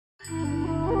Wild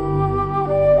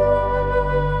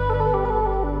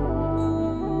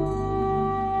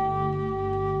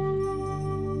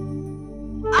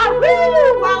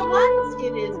ones,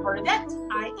 it is Bernadette.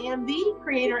 I am the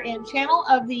creator and channel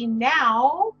of the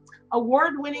now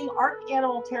award-winning Arc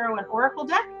Animal Tarot and Oracle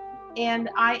deck. And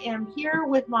I am here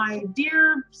with my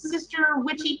dear sister,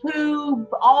 Witchy Poo,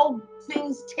 all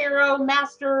things tarot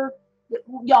master.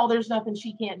 Y'all, there's nothing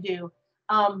she can't do.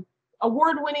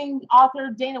 Award-winning author,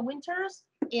 Dayna Winters.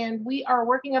 And we are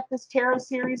working up this tarot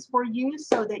series for you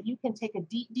so that you can take a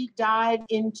deep, deep dive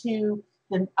into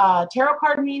the tarot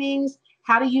card meanings,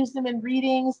 how to use them in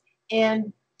readings,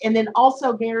 and then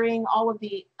also marrying all of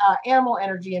the animal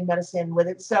energy and medicine with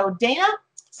it. So Dayna,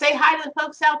 say hi to the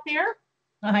folks out there.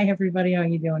 Hi, everybody. How are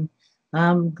you doing?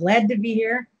 I'm glad to be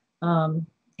here.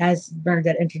 As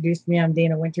Bernadette introduced me, I'm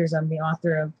Dayna Winters. I'm the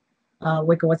author of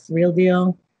Wicca, What's the Real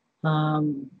Deal,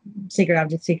 Sacred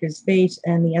Object, Sacred Space,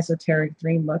 and the Esoteric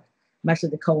Dream Book. I'm actually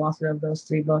the co-author of those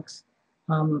 3 books.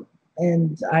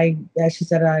 And I, as she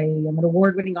said, I am an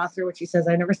award-winning author, which she says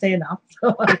I never say enough.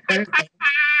 So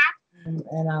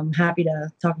and I'm happy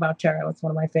to talk about tarot. It's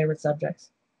one of my favorite subjects.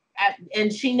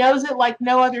 And she knows it like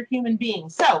no other human being.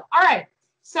 So, all right.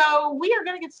 So we are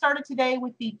going to get started today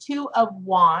with the 2 of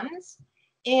Wands.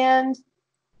 And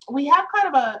we have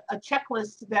kind of a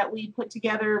checklist that we put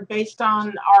together based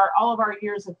on all of our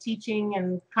years of teaching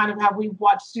and kind of how we've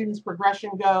watched students' progression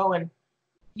go and,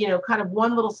 you know, kind of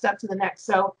one little step to the next.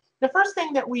 So the first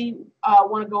thing that we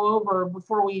want to go over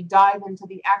before we dive into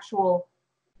the actual,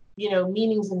 you know,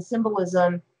 meanings and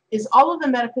symbolism is all of the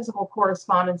metaphysical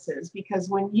correspondences. Because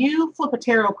when you flip a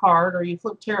tarot card or you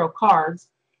flip tarot cards,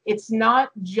 it's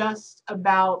not just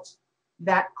about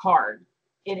that card.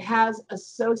 It has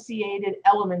associated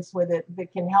elements with it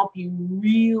that can help you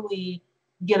really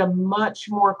get a much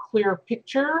more clear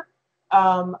picture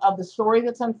of the story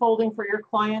that's unfolding for your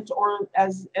client, or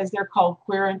as they're called,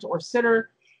 querent or sitter.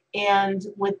 And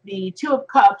with the 2 of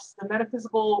Cups, the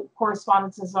metaphysical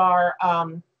correspondences are,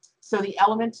 so the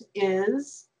element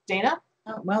is, Dayna?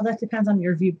 Well, that depends on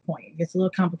your viewpoint. It gets a little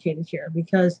complicated here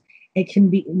because it can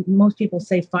be, most people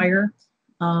say fire,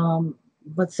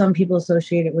 but some people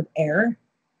associate it with air.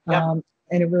 Yep.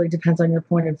 And it really depends on your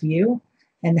point of view,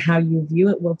 and how you view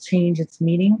it will change its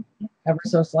meaning ever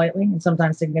so slightly and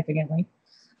sometimes significantly.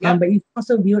 Yep. But you can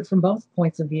also view it from both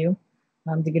points of view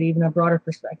to get even a broader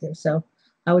perspective. So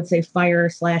I would say fire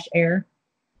 / air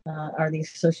are the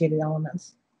associated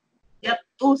elements. Yep.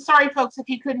 Oh, sorry, folks, if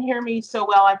you couldn't hear me so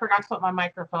well. I forgot to put my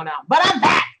microphone out. But I'm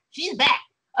back. She's back.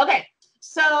 Okay.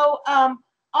 So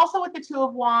also with the 2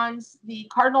 of Wands, the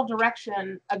cardinal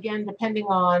direction, again, depending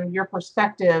on your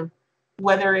perspective,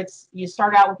 whether it's you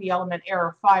start out with the element air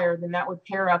or fire, then that would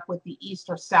pair up with the east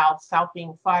or south, south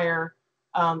being fire,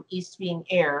 east being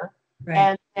air.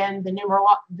 Right. And then the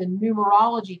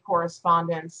numerology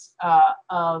correspondence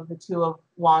of the 2 of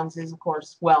Wands is, of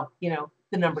course, well, you know,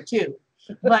 the number 2.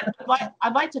 But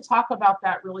I'd like to talk about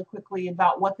that really quickly,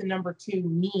 about what the number 2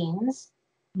 means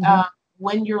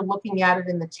when you're looking at it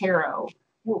in the tarot.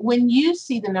 When you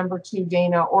see the number 2,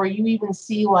 Dayna, or you even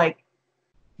see, like,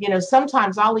 you know,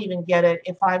 sometimes I'll even get it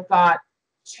if I've got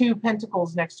 2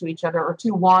 pentacles next to each other or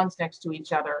 2 wands next to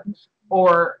each other,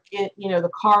 or it, you know,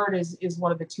 the card is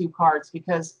one of the 2 cards,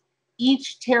 because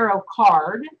each tarot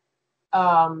card,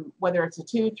 whether it's a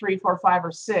 2, 3, 4, 5,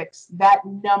 or 6, that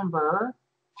number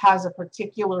has a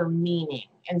particular meaning.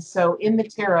 And so in the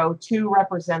tarot, 2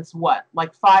 represents what?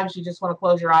 Like 5s, you just want to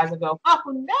close your eyes and go, oh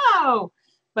no.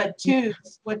 But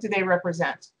 2s, what do they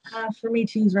represent? For me,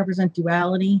 2s represent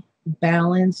duality,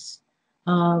 balance,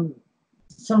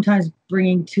 sometimes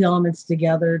bringing 2 elements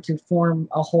together to form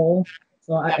a whole.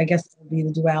 So I guess that would be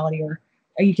the duality, or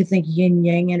you could think yin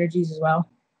yang energies as well,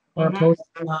 or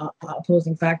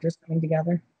opposing factors coming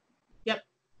together. Yep.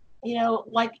 You know,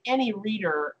 like any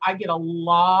reader, I get a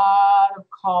lot of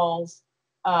calls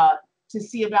to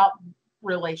see about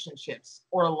relationships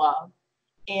or love.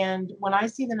 And when I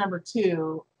see the number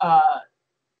 2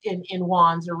 in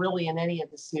Wands, or really in any of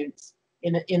the suits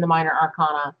in the minor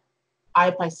arcana,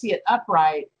 if I see it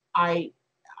upright, I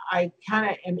kind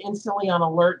of am instantly on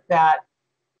alert that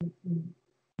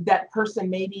that person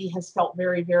maybe has felt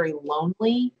very, very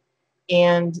lonely,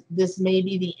 and this may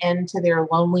be the end to their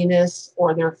loneliness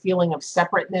or their feeling of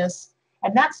separateness.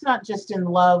 And that's not just in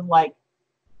love, like,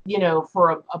 you know,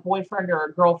 for a boyfriend or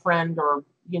a girlfriend, or,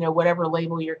 you know, whatever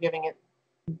label you're giving it,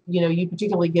 you know, you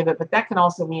particularly give it, but that can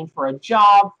also mean for a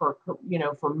job, for, you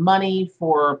know, for money,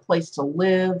 for a place to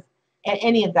live,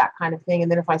 any of that kind of thing.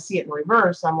 And then if I see it in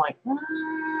reverse, I'm like,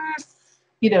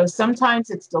 sometimes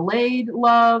it's delayed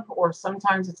love, or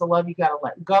sometimes it's a love you got to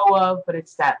let go of, but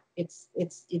it's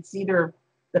either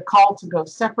the call to go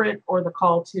separate or the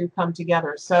call to come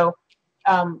together. So,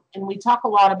 and we talk a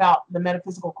lot about the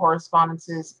metaphysical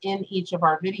correspondences in each of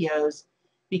our videos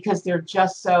because they're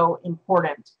just so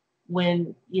important.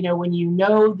 When you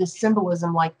know the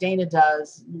symbolism like Dayna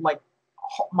does, like,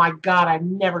 oh my God, I've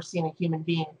never seen a human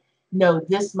being know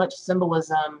this much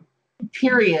symbolism,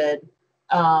 period.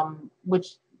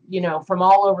 Which, from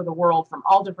all over the world, from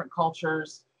all different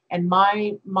cultures. And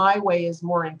my way is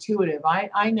more intuitive.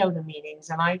 I know the meanings,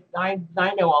 and I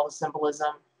know all the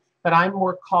symbolism, but I'm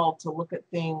more called to look at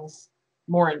things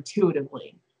more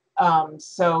intuitively.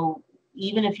 So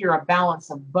even if you're a balance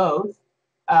of both,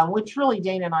 which really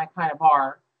Dayna and I kind of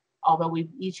are, although we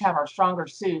each have our stronger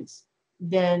suits,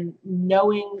 then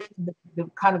knowing the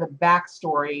kind of the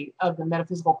backstory of the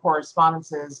metaphysical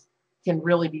correspondences can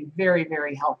really be very,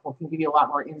 very helpful, can give you a lot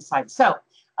more insight. So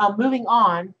moving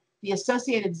on, the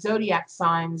associated zodiac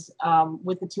signs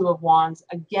with the Two of Wands,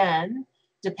 again,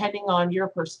 depending on your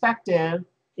perspective,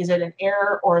 is it an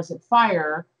air or is it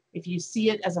fire? If you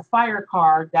see it as a fire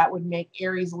card, that would make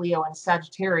Aries, Leo, and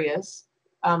Sagittarius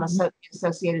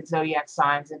associated zodiac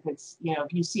signs. If it's,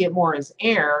 if you see it more as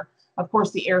air, of course,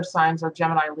 the air signs are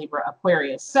Gemini, Libra,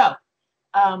 Aquarius. So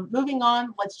moving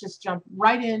on, let's just jump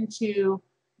right into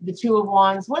the Two of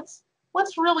Wands.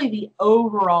 What's really the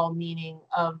overall meaning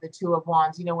of the Two of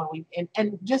Wands? When we,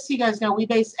 and just so you guys know, we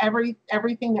base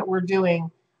everything that we're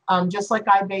doing, just like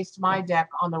I based my deck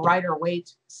on the Rider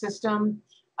Waite system.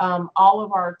 All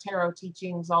of our tarot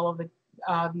teachings, all of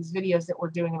these videos that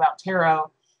we're doing about tarot,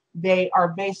 they are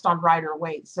based on Rider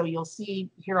Waite. So you'll see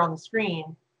here on the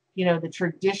screen, the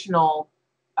traditional,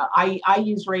 I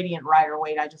use Radiant Rider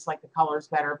Waite. I just like the colors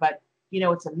better, but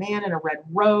it's a man in a red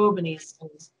robe, and he's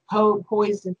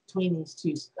poised in between these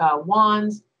two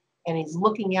wands, and he's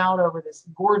looking out over this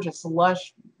gorgeous,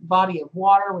 lush body of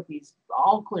water with these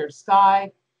all clear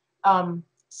sky.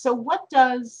 So what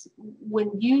does,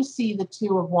 when you see the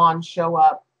Two of Wands show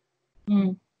up,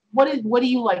 what do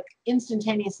you like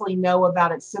instantaneously know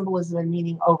about its symbolism and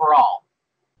meaning overall?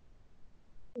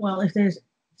 Well, if there's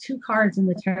two cards in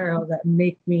the tarot that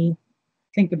make me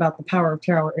think about the power of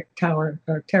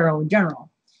tarot in general,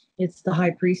 it's the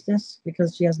High Priestess,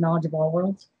 because she has knowledge of all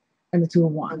worlds, and the Two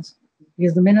of Wands.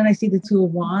 Because the minute I see the Two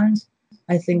of Wands,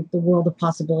 I think the world of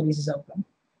possibilities is open.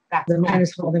 The man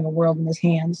is holding a world in his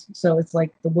hands, so it's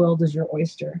like the world is your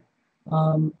oyster.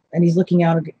 And he's looking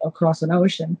out across an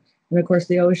ocean. And of course,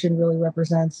 the ocean really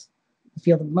represents the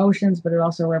field of emotions, but it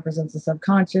also represents the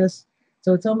subconscious.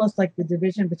 So it's almost like the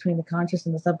division between the conscious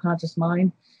and the subconscious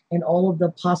mind, and all of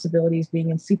the possibilities being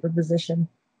in superposition,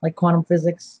 like quantum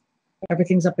physics.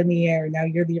 Everything's up in the air. Now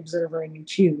you're the observer, and you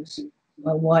choose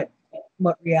what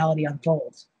reality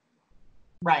unfolds.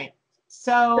 Right.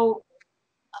 So,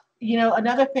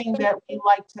 another thing that we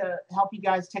like to help you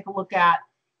guys take a look at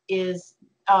is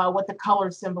what the color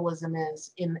symbolism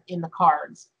is in the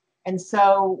cards. And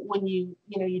so when you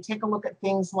take a look at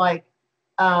things like,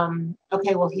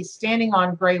 okay, well, he's standing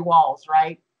on gray walls,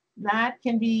 right? That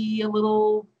can be a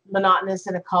little monotonous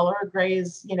in a color. Gray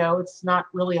is, it's not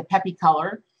really a peppy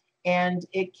color, and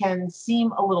it can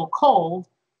seem a little cold.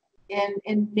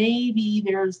 And maybe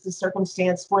there's the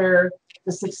circumstance where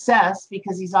the success,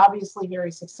 because he's obviously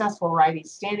very successful, right?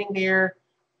 He's standing there,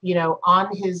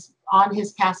 on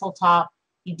his castle top.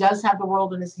 He does have the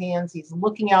world in his hands. He's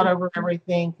looking out over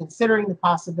everything, considering the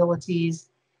possibilities.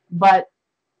 But,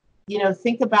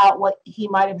 think about what he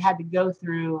might have had to go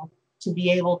through to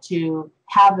be able to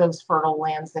have those fertile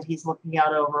lands that he's looking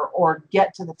out over, or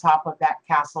get to the top of that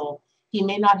castle. He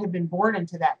may not have been born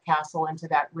into that castle, into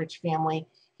that rich family.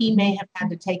 He may have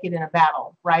had to take it in a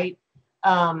battle, right?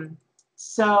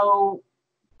 So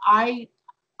I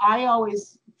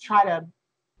always try to,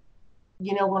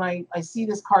 when I see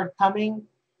this card coming,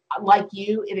 like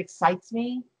you, it excites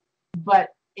me,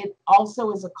 but it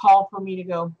also is a call for me to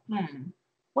go,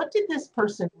 what did this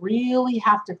person really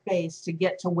have to face to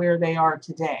get to where they are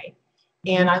today?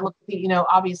 And I look at the,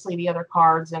 obviously the other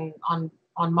cards, and on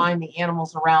mine, the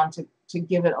animals around, to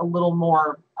give it a little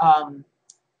more,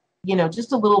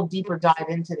 just a little deeper dive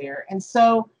into there. And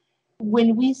so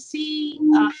when we see,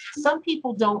 some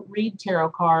people don't read tarot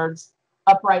cards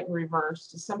upright and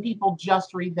reversed. Some people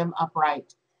just read them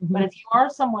upright. But if you are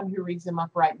someone who reads them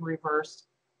upright and reversed,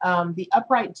 the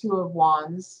upright Two of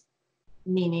Wands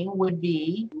meaning would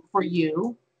be for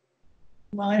you.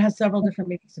 Well, it has several different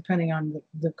meanings depending on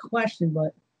the question,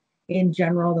 but in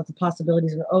general, that the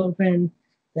possibilities are open,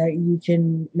 that you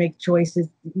can make choices,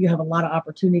 you have a lot of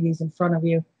opportunities in front of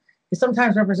you. It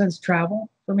sometimes represents travel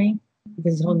for me.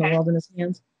 because he's holding the world in his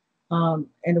hands.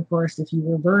 And of course, if you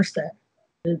reverse that,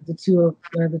 the two of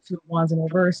wands in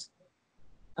reverse,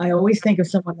 I always think of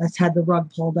someone that's had the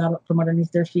rug pulled out from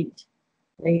underneath their feet.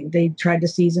 They tried to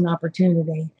seize an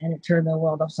opportunity and it turned their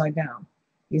world upside down.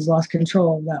 He's lost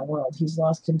control of that world. He's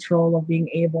lost control of being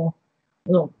able,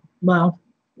 well,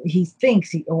 he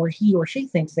thinks he or she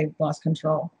thinks they've lost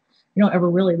control. You don't ever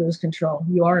really lose control.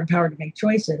 You are empowered to make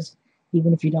choices,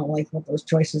 even if you don't like what those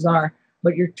choices are.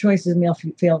 But your choices may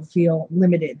feel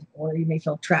limited, or you may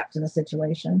feel trapped in a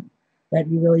situation that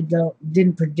you really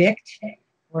didn't predict,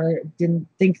 or didn't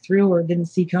think through, or didn't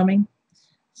see coming.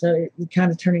 So you're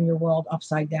kind of turning your world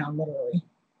upside down, literally.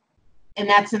 And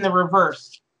that's in the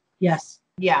reverse. Yes.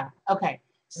 Yeah. Okay.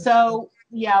 So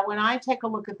yeah, when I take a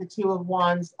look at the Two of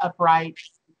Wands upright,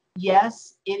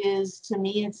 yes, it is, to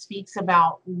me, it speaks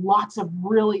about lots of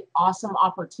really awesome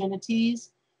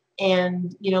opportunities.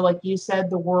 And, like you said,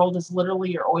 the world is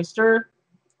literally your oyster,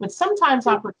 but sometimes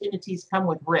opportunities come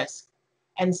with risk.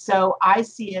 And so I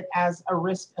see it as a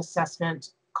risk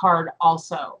assessment card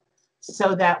also,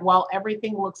 so that while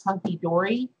everything looks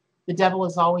hunky-dory, the devil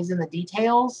is always in the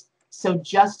details. So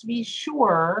just be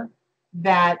sure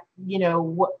that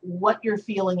what you're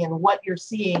feeling and what you're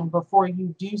seeing before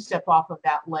you do step off of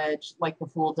that ledge like the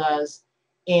Fool does,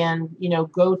 and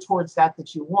go towards that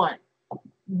you want.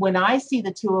 When I see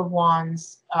the Two of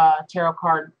Wands tarot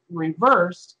card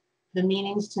reversed, the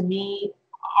meanings to me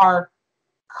are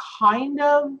kind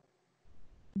of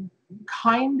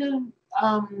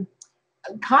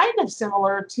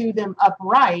similar to them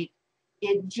upright.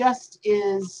 It just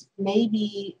is,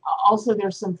 maybe also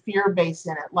there's some fear base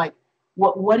in it. Like,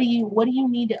 what do you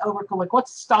need to overcome? Like,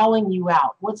 what's stalling you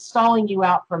out? What's stalling you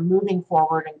out from moving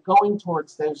forward and going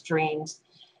towards those dreams?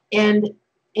 And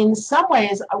in some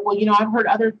ways, I've heard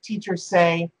other teachers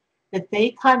say that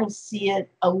they kind of see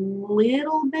it a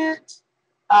little bit,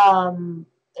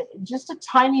 just a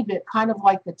tiny bit, kind of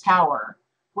like the Tower,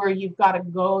 where you've got to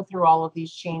go through all of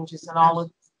these changes and all of.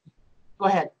 Go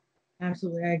ahead.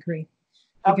 Absolutely, I agree.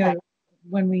 Because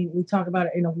when we talk about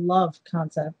it in a love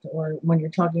concept, or when you're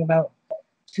talking about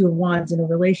Two of Wands in a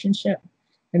relationship,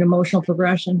 an emotional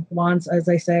progression, wands, as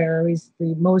I say, are always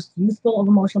the most youthful of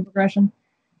emotional progression.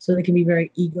 So they can be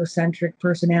very egocentric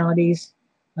personalities,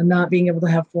 and not being able to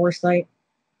have foresight.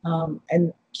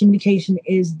 And communication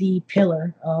is the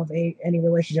pillar of any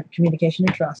relationship: communication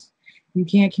and trust. You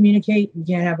can't communicate, you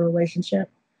can't have a relationship.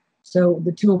 So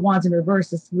the Two of Wands in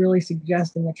reverse is really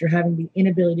suggesting that you're having the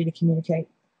inability to communicate.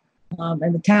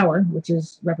 And the Tower, which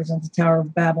represents the Tower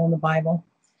of Babel in the Bible,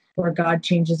 where God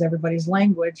changes everybody's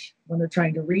language when they're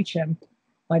trying to reach him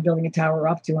by building a tower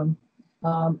up to him.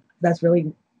 That's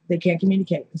really, they can't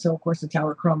communicate. And so, of course, the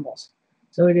tower crumbles.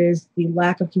 So it is the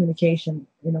lack of communication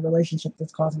in a relationship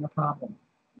that's causing a problem.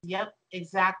 Yep,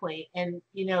 exactly. And,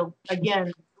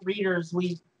 again, readers,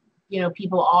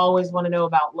 people always want to know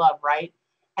about love, right?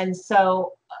 And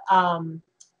so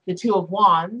the Two of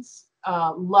Wands,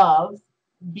 love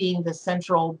being the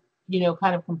central,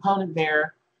 kind of component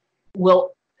there,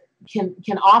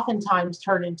 can oftentimes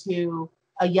turn into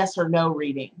a yes or no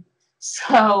reading.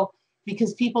 So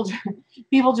because people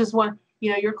just want,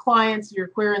 your clients, your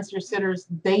querents, your sitters,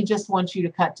 they just want you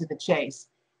to cut to the chase.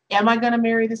 Am I going to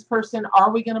marry this person?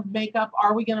 Are we going to make up?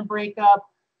 Are we going to break up?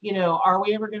 Are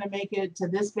we ever going to make it to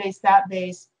this base, that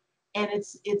base? And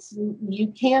it's you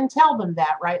can tell them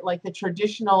that, right? Like the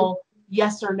traditional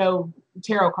yes or no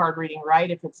tarot card reading,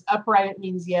 right? If it's upright, it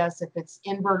means yes. If it's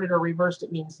inverted or reversed,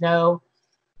 it means no.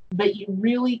 But you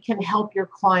really can help your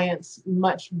clients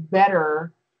much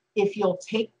better if you'll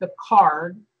take the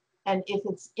card, and if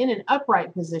it's in an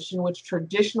upright position, which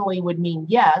traditionally would mean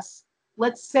yes.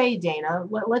 Let's say, Dayna,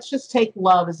 let's just take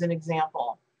love as an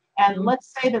example. And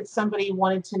let's say that somebody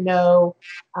wanted to know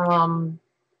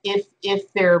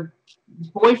if their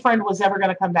boyfriend was ever going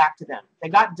to come back to them. They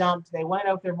got dumped. They want to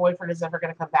know if their boyfriend is ever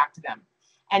going to come back to them.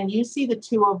 And you see the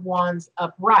Two of Wands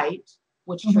upright,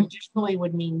 which traditionally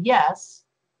would mean yes.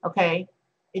 Okay.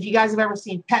 If you guys have ever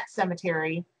seen Pet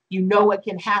Cemetery, you know what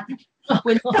can happen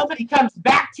when somebody comes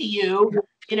back to you.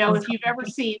 If you've ever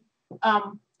seen,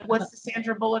 what's the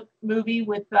Sandra Bullock movie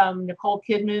with Nicole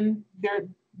Kidman?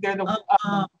 They're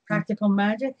the Practical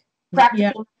Magic.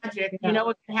 Practical Magic. Yeah. You know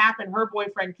what can happen? Her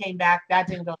boyfriend came back. That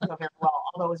didn't go so very well,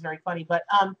 although it was very funny. But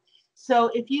so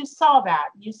if you saw that,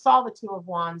 you saw the Two of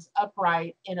Wands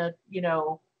upright in a,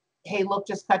 hey, look,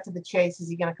 just cut to the chase. Is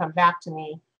he going to come back to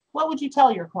me? What would you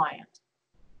tell your client?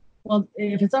 Well,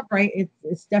 if it's upright,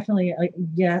 it's definitely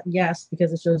a yes,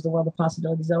 because it shows the world of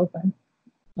possibilities open.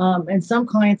 And some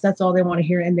clients, that's all they want to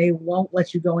hear, and they won't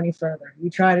let you go any further.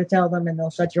 You try to tell them, and they'll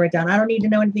shut you right down. I don't need to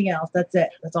know anything else. That's it.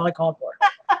 That's all I called for.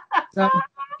 So,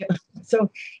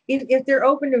 so if they're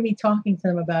open to me talking to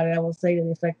them about it, I will say to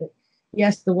the effect that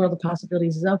yes, the world of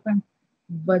possibilities is open,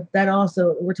 but that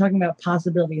also we're talking about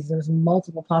possibilities. There's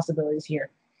multiple possibilities here.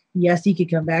 Yes, he could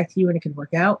come back to you and it could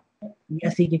work out.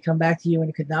 Yes, he could come back to you and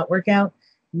it could not work out.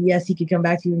 Yes, he could come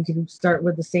back to you and you could start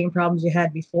with the same problems you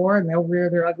had before and they'll rear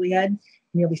their ugly head and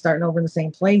you'll be starting over in the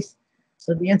same place.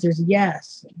 So the answer is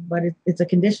yes, but it's a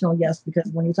conditional yes, because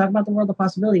when you talk about the world of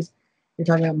possibilities, you're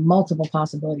talking about multiple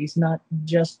possibilities, not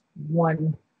just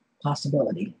one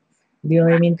possibility. You know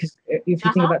what I mean? Because if you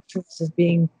think about choice as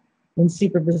being in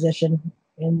superposition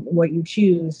and what you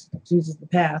chooses the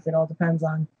path, it all depends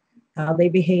on how they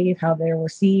behave, how they're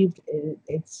received.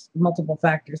 It's multiple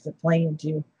factors that play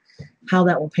into how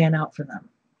that will pan out for them.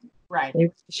 Right.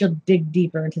 They should dig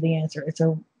deeper into the answer. It's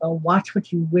a watch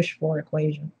what you wish for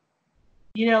equation.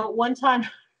 You know, one time,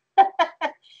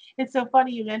 it's so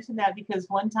funny you mentioned that because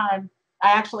one time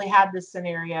I actually had this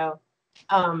scenario.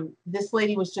 This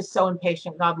lady was just so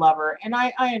impatient, God love her. And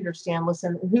I understand,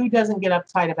 listen, who doesn't get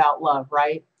uptight about love,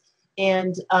 right?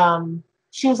 And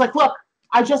she was like, look,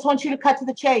 I just want you to cut to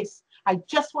the chase. I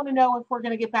just want to know if we're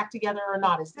going to get back together or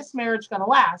not. Is this marriage going to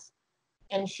last?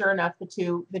 And sure enough, the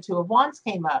two of wands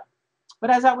came up. But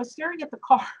as I was staring at the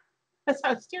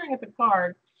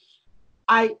card,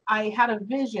 I had a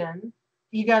vision.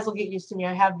 You guys will get used to me.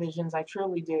 I have visions. I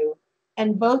truly do.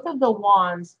 And both of the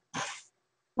wands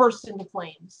burst into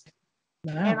flames.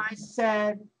 Wow. And I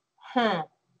said,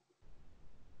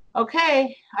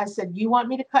 okay. I said, you want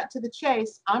me to cut to the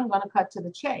chase? I'm going to cut to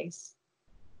the chase.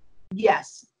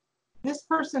 Yes, this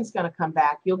person's going to come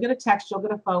back. You'll get a text, you'll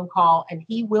get a phone call, and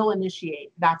he will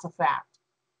initiate. That's a fact.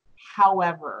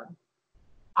 However,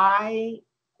 I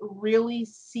really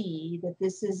see that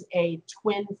this is a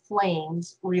twin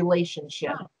flames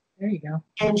relationship. Oh, there you go.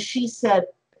 And she said,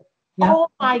 oh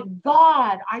my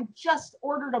God, I just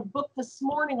ordered a book this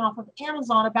morning off of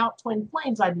Amazon about twin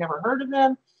flames. I'd never heard of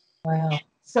them. Wow. And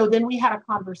so then we had a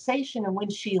conversation, and when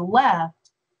she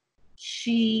left,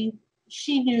 she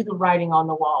knew the writing on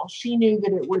the wall. She knew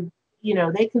that it would,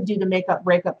 they could do the makeup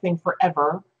breakup thing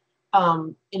forever,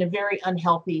 in a very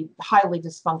unhealthy, highly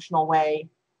dysfunctional way.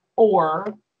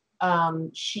 Or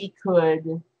she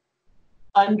could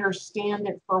understand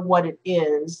it for what it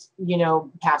is,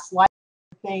 past life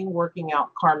thing, working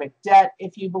out karmic debt,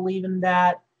 if you believe in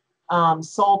that,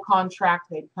 soul contract,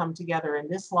 they'd come together in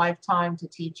this lifetime to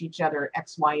teach each other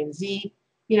X, Y, and Z.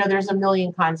 There's a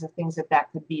million kinds of things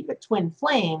that could be, but twin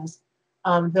flames,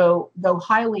 though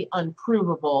highly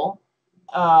unprovable,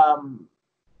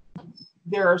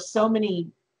 there are so many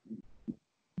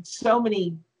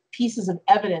pieces of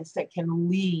evidence that can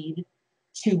lead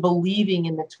to believing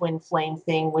in the twin flame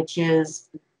thing, which is,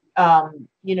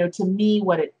 to me,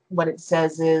 what it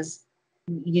says is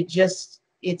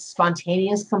it's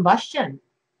spontaneous combustion.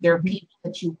 There are people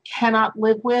that you cannot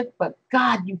live with, but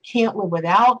God, you can't live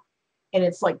without. And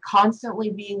it's like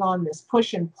constantly being on this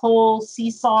push and pull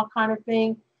seesaw kind of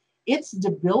thing. It's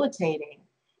debilitating.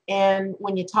 And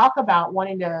when you talk about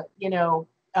wanting to,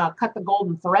 cut the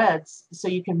golden threads so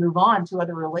you can move on to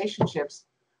other relationships,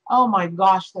 oh my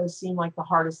gosh, those seem like the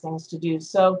hardest things to do.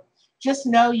 So just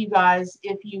know, you guys,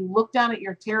 if you look down at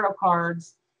your tarot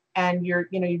cards and you're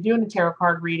doing a tarot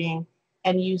card reading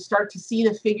and you start to see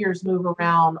the figures move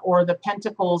around, or the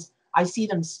pentacles, I see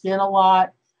them spin a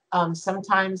lot.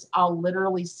 Sometimes I'll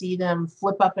literally see them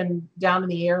flip up and down in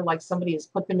the air like somebody has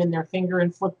put them in their finger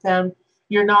and flipped them.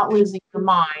 You're not losing your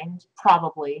mind,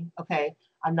 probably. Okay.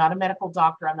 I'm not a medical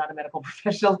doctor. I'm not a medical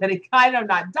professional of any kind. I'm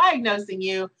not diagnosing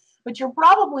you, but you're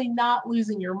probably not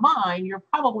losing your mind. You're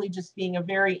probably just being a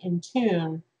very in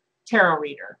tune tarot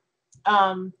reader.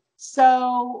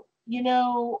 So,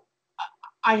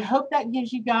 I hope that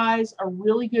gives you guys a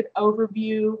really good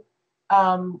overview.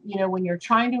 When you're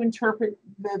trying to interpret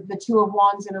the Two of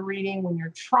Wands in a reading, when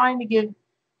you're trying to give,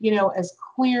 as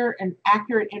clear and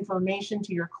accurate information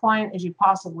to your client as you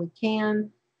possibly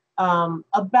can,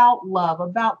 about love,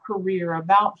 about career,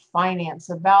 about finance,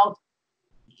 about,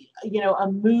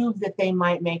 a move that they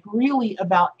might make, really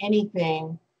about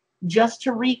anything. Just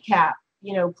to recap,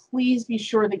 please be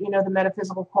sure that the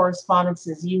metaphysical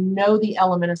correspondences, the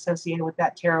element associated with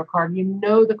that tarot card,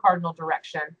 the cardinal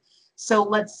direction. So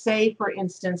let's say, for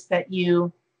instance, that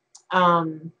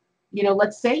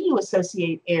let's say you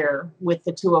associate air with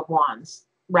the Two of Wands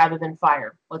rather than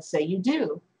fire. Let's say you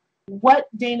do. What,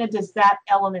 Dayna, does that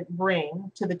element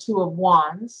bring to the Two of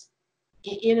Wands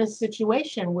in a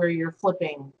situation where you're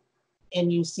flipping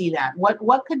and you see that?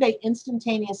 What could they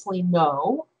instantaneously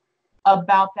know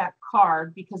about that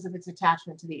card because of its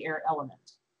attachment to the air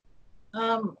element?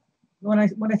 When I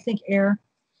think air,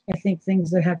 I think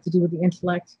things that have to do with the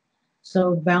intellect,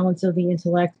 So balance of the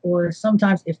intellect, or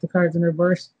sometimes if the card's in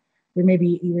reverse, there may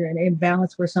be either an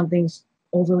imbalance where something's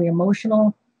overly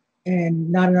emotional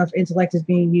and not enough intellect is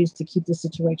being used to keep the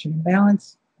situation in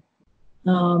balance.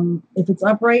 If it's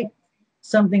upright,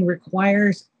 something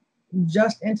requires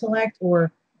just intellect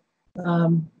or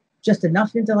just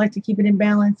enough intellect to keep it in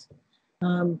balance.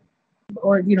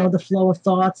 Or, the flow of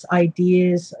thoughts,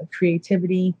 ideas,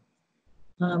 creativity.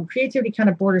 Creativity kind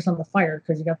of borders on the fire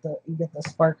because you get the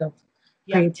spark of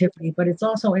creativity, but it's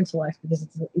also intellect because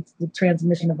it's the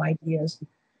transmission of ideas.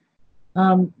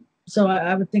 So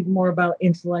I would think more about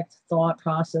intellect, thought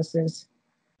processes,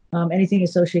 anything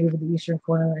associated with the Eastern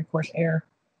corner, and of course, air.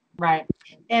 Right.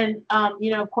 And,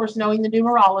 of course, knowing the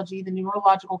numerology, the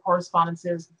numerological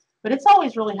correspondences, but it's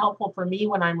always really helpful for me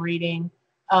when I'm reading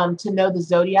to know the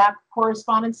zodiac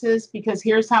correspondences, because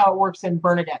here's how it works in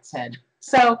Bernadette's head.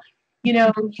 So, you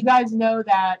guys know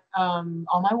that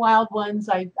all my wild ones,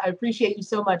 I appreciate you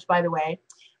so much, by the way.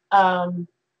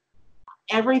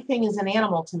 Everything is an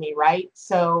animal to me, right?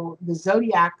 So the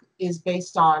zodiac is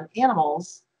based on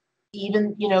animals.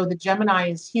 Even, the Gemini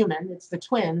is human. It's the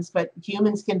twins, but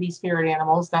humans can be spirit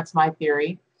animals. That's my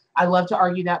theory. I love to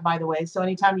argue that, by the way. So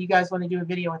anytime you guys want to do a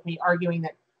video with me arguing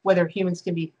that whether humans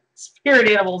can be spirit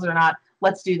animals or not,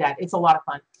 let's do that. It's a lot of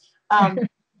fun.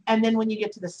 And then when you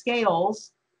get to the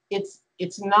scales, it's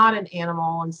not an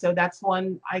animal. And so that's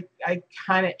one I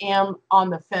kind of am on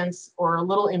the fence or a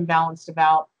little imbalanced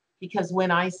about, because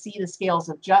when I see the scales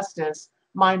of justice,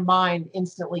 my mind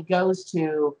instantly goes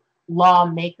to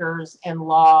lawmakers and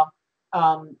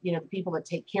the people that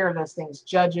take care of those things,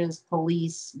 judges,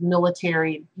 police,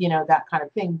 military, that kind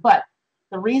of thing. But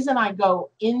the reason I go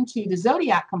into the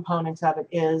zodiac component of it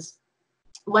is,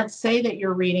 let's say that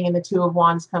you're reading and the Two of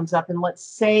Wands comes up, and let's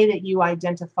say that you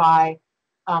identify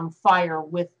fire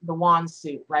with the wand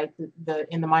suit, right? The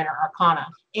in the minor arcana.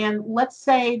 And let's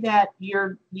say that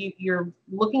you're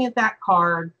looking at that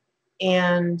card,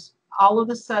 and all of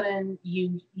a sudden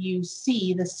you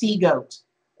see the sea goat,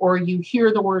 or you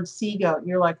hear the word sea goat, and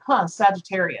you're like,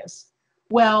 Sagittarius.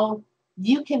 Well,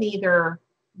 you can either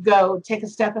take a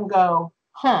step and go,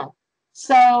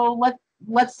 So let's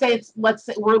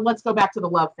go back to the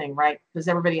love thing, right? Because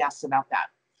everybody asks about that.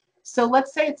 So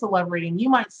let's say it's a love reading. You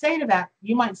might say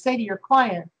to your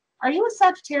client, are you a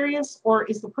Sagittarius, or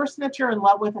is the person that you're in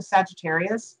love with a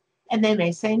Sagittarius? And they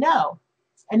may say no.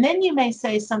 And then you may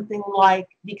say something like,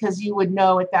 because you would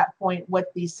know at that point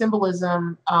what the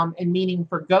symbolism and meaning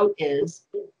for goat is,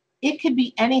 it could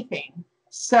be anything.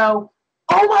 So,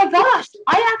 oh my gosh,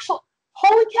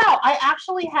 holy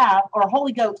cow, or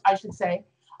holy goat, I should say,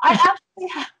 I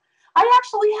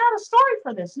actually had a story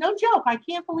for this. No joke. I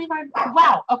can't believe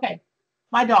wow. Okay.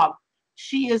 My dog,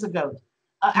 she is a goat.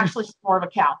 Actually, she's more of a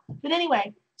cow. But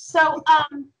anyway, so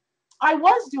I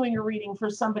was doing a reading for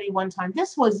somebody one time.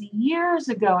 This was years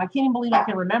ago. I can't even believe I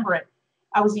can remember it.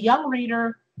 I was a young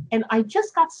reader, and I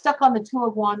just got stuck on the Two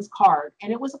of Wands card.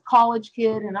 And it was a college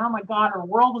kid, and oh my God, her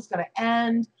world was going to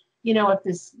end.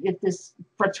 If this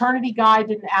fraternity guy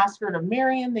didn't ask her to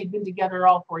marry him, they'd been together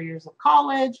all 4 years of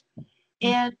college.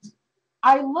 And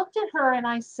I looked at her and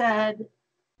I said,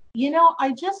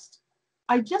 I just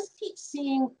keep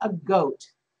seeing a goat.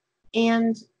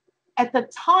 And at the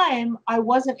time, I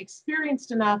wasn't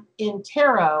experienced enough in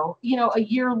tarot. A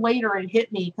year later it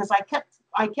hit me, because I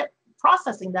kept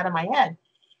processing that in my head.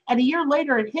 And a year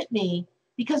later it hit me,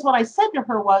 because what I said to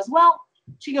her was, well,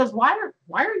 she goes, why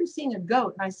are you seeing a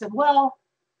goat? And I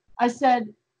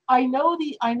said, I know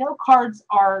cards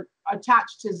are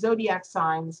attached to zodiac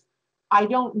signs. I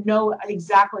don't know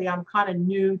exactly. I'm kind of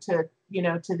new to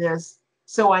this.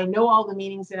 So I know all the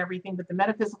meanings and everything, but the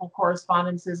metaphysical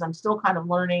correspondences, I'm still kind of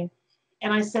learning.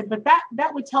 And I said, but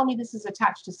that would tell me this is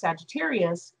attached to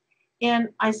Sagittarius. And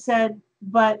I said,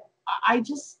 but I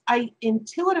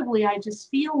intuitively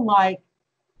feel like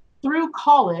through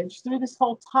college, through this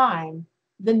whole time,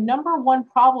 the number one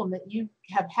problem that you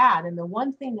have had, and the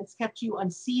one thing that's kept you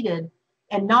unseated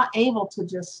and not able to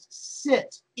just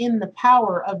sit in the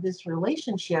power of this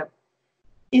relationship,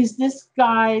 is this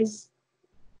guy's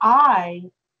eye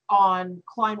on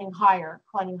climbing higher,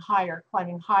 climbing higher,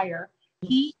 climbing higher.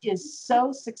 He is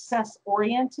so success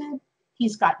oriented.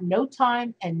 He's got no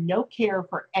time and no care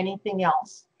for anything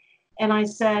else. And I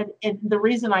said, and the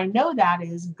reason I know that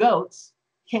is goats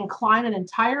can climb an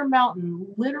entire mountain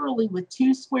literally with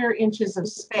 2 square inches of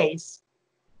space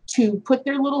to put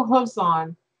their little hooves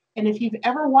on. And if you've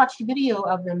ever watched video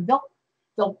of them,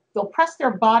 they'll press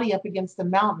their body up against the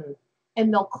mountain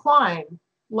and they'll climb.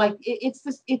 Like it's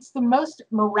the most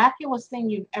miraculous thing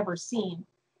you've ever seen.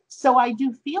 So I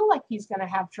do feel like he's going to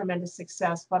have tremendous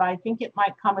success, but I think it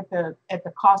might come at the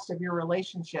cost of your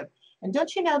relationship. And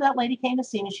don't you know, that lady came to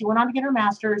see me. She went on to get her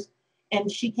master's,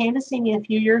 and she came to see me a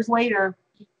few years later,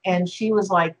 and she was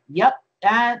like, "Yep,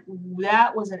 that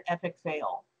was an epic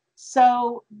fail."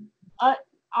 So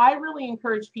I really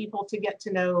encourage people to get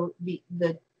to know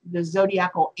the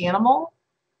zodiacal animal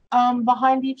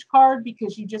behind each card,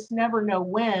 because you just never know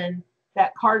when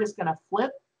that card is going to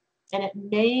flip. And it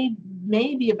may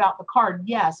be about the card,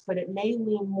 yes, but it may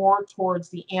lean more towards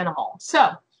the animal.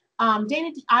 So,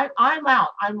 Dayna, I'm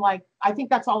out. I'm like, I think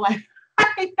that's all I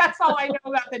think that's all I know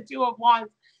about the Two of Wands.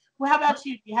 Well, how about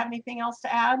you? Do you have anything else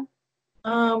to add?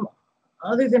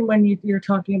 Other than when you're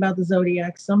talking about the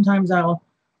zodiac, sometimes I'll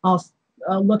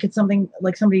look at something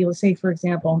like somebody, let's say, for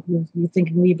example, you think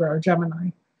Libra or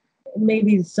Gemini.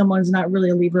 Maybe someone's not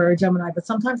really a Libra or a Gemini, but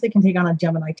sometimes they can take on a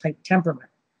Gemini type temperament.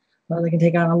 Or they can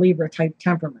take on a Libra type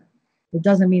temperament. It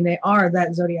doesn't mean they are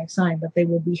that zodiac sign, but they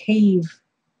will behave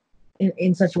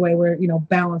in such a way where,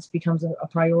 balance becomes a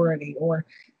priority, or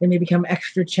they may become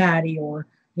extra chatty, or,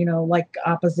 like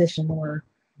opposition, or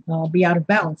be out of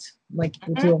balance. Like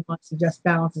the Two of Wands suggest,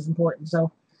 balance is important. So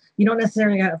you don't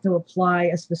necessarily have to apply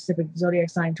a specific zodiac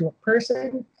sign to a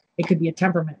person. It could be a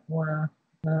temperament or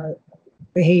a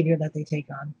behavior that they take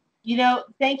on.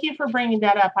 Thank you for bringing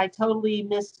that up. I totally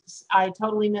missed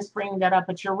bringing that up,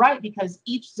 but you're right, because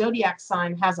each zodiac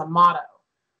sign has a motto.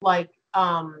 Like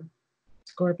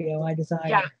Scorpio, I desire.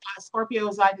 Yeah, Scorpio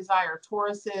is I desire.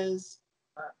 Taurus is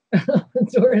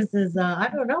Taurus is I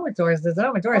don't know what Taurus is.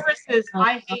 I'm a Taurus. Taurus is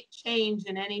I hate change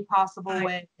in any possible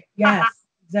way. Yes,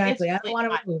 exactly. Really, I don't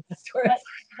want to move. That's Taurus.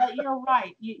 But you're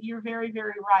right. You're very,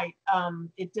 very right.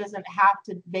 It doesn't have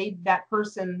to be that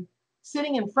person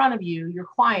sitting in front of you, your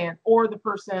client, or the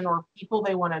person or people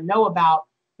they want to know about.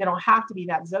 They don't have to be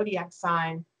that zodiac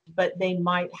sign, but they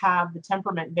might have the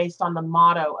temperament based on the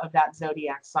motto of that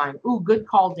zodiac sign. Ooh, good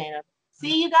call, Dayna.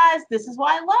 See, you guys, this is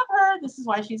why I love her. This is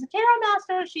why she's a tarot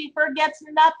master. She forgets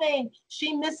nothing.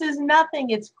 She misses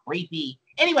nothing. It's creepy.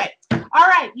 Anyway, all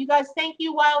right, you guys, thank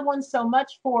you, Wild Ones, so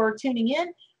much for tuning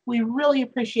in. We really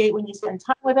appreciate when you spend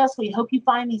time with us. We hope you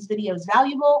find these videos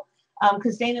valuable,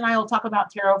 because Dayna and I will talk about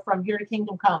tarot from here to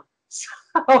kingdom come. So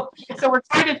we're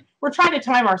trying to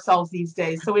time ourselves these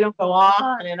days so we don't go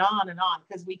on and on and on,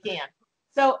 because we can.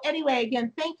 So anyway,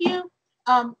 again, thank you.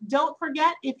 Don't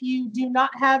forget, if you do not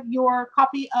have your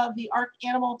copy of the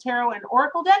Arcana Tarot and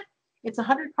Oracle deck, it's a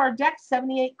 100-card deck,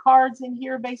 78 cards in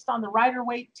here based on the Rider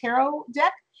Waite Tarot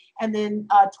deck, and then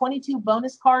 22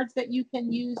 bonus cards that you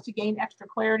can use to gain extra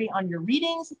clarity on your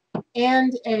readings,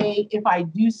 and if I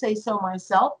do say so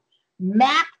myself,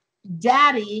 Mac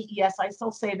Daddy, yes, I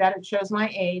still say that, it shows my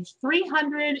age,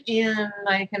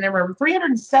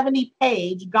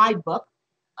 370-page guidebook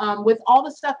with all the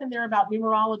stuff in there about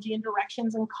numerology and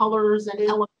directions and colors and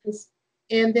elements.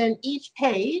 And then each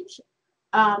page,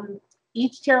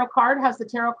 each tarot card has the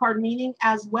tarot card meaning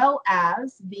as well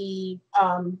as the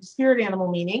spirit animal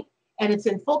meaning. And it's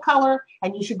in full color,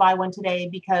 and you should buy one today,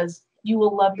 because you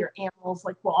will love your animals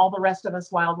like all the rest of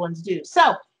us Wild Ones do.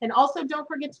 So, and also don't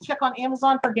forget to check on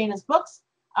Amazon for Dayna's books.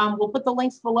 We'll put the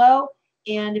links below.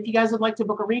 And if you guys would like to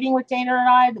book a reading with Dayna and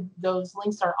I, those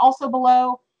links are also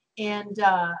below. And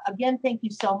again, thank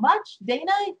you so much. Dayna,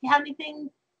 if you have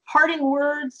anything, parting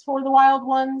words for the Wild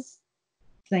Ones?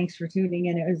 Thanks for tuning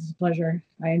in. It was a pleasure.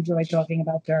 I enjoyed talking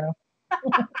about tarot.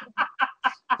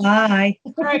 Bye.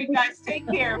 All right, guys, take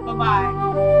care.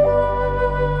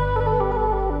 Bye-bye.